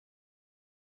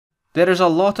There is a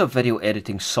lot of video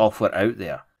editing software out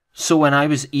there, so when I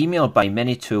was emailed by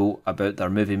MiniTool about their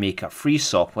MovieMaker free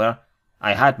software,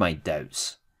 I had my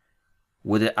doubts.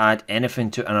 Would it add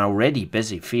anything to an already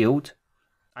busy field?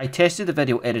 I tested the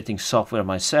video editing software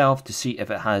myself to see if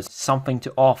it has something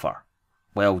to offer.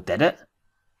 Well, did it?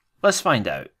 Let's find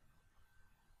out.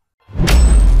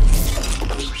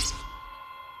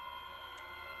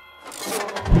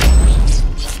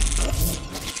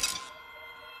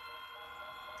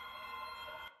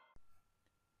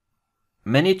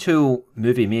 MiniTool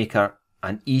MovieMaker,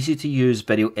 an easy-to-use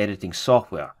video editing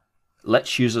software,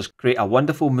 lets users create a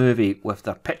wonderful movie with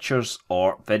their pictures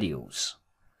or videos,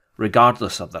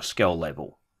 regardless of their skill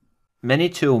level.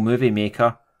 MiniTool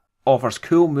MovieMaker offers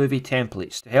cool movie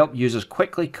templates to help users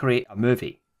quickly create a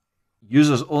movie.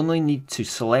 Users only need to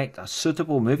select a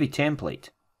suitable movie template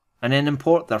and then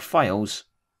import their files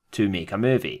to make a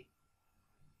movie.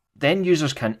 Then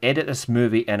users can edit this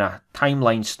movie in a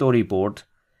timeline storyboard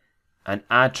and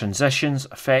add transitions,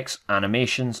 effects,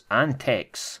 animations and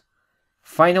text.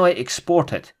 Finally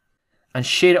export it and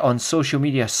share it on social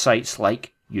media sites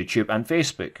like YouTube and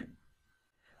Facebook.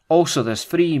 Also, this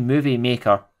free movie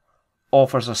maker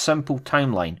offers a simple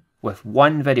timeline with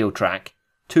 1 video track,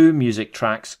 2 music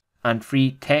tracks and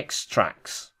 3 text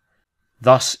tracks.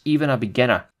 Thus, even a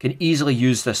beginner can easily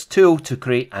use this tool to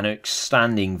create an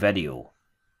outstanding video.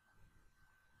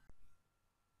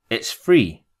 It's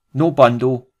free, no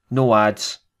bundle, no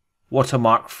ads,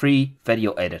 watermark free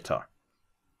video editor,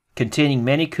 containing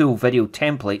many cool video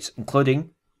templates including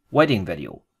wedding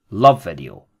video, love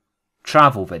video,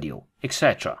 travel video,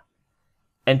 etc.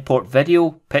 Import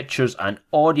video, pictures and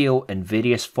audio in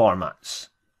various formats.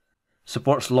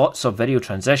 Supports lots of video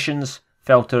transitions,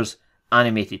 filters,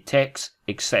 animated text,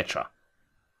 etc.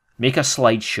 Make a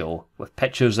slideshow with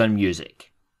pictures and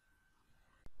music.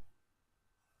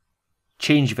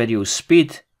 Change video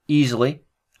speed easily,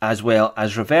 as well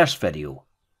as reverse video,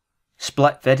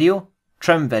 split video,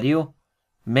 trim video,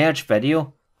 merge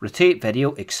video, rotate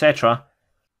video, etc.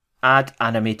 Add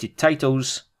animated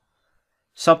titles,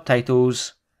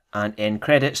 subtitles and end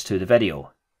credits to the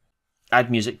video.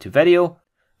 Add music to video,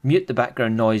 mute the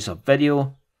background noise of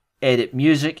video, edit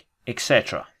music,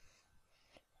 etc.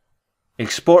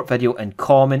 Export video in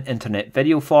common internet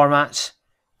video formats,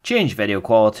 change video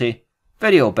quality,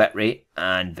 video bitrate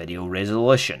and video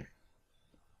resolution.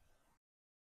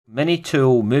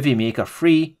 MiniTool MovieMaker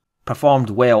Free performed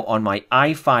well on my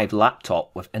i5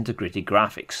 laptop with integrated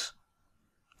graphics.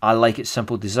 I like its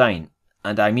simple design,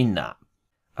 and I mean that.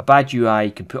 A bad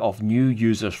UI can put off new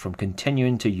users from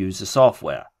continuing to use the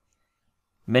software.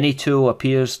 MiniTool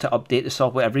appears to update the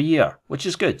software every year, which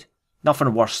is good.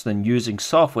 Nothing worse than using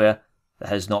software that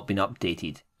has not been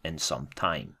updated in some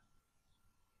time.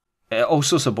 It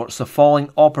also supports the following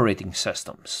operating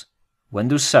systems: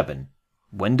 Windows 7,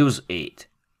 Windows 8,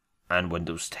 and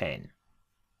Windows 10.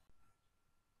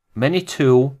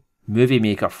 MiniTool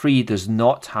MovieMaker Free does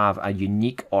not have a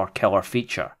unique or killer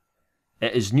feature.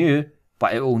 It is new,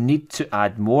 but it will need to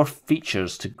add more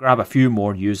features to grab a few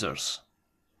more users.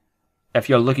 If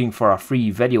you're looking for a free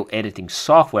video editing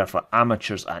software for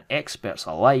amateurs and experts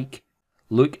alike,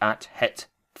 look at Hit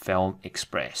Film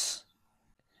Express.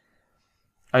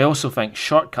 I also think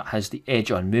Shortcut has the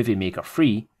edge on MovieMaker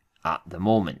Free at the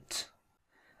moment.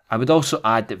 I would also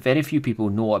add that very few people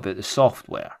know about the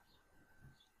software.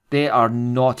 There are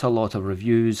not a lot of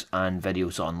reviews and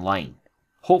videos online.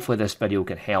 Hopefully this video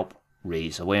can help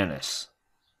raise awareness.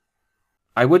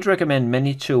 I would recommend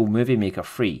MiniTool MovieMaker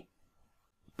Free,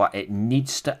 but it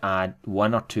needs to add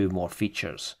 1 or 2 more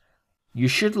features. You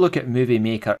should look at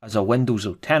MovieMaker as a Windows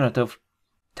alternative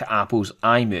to Apple's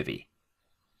iMovie.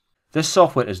 This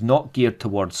software is not geared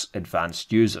towards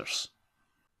advanced users.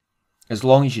 As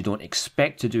long as you don't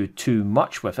expect to do too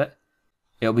much with it,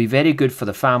 it'll be very good for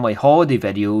the family holiday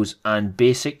videos and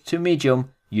basic to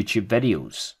medium YouTube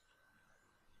videos.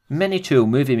 MiniTool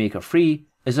MovieMaker Free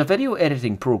is a video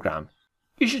editing program.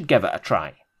 You should give it a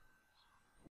try.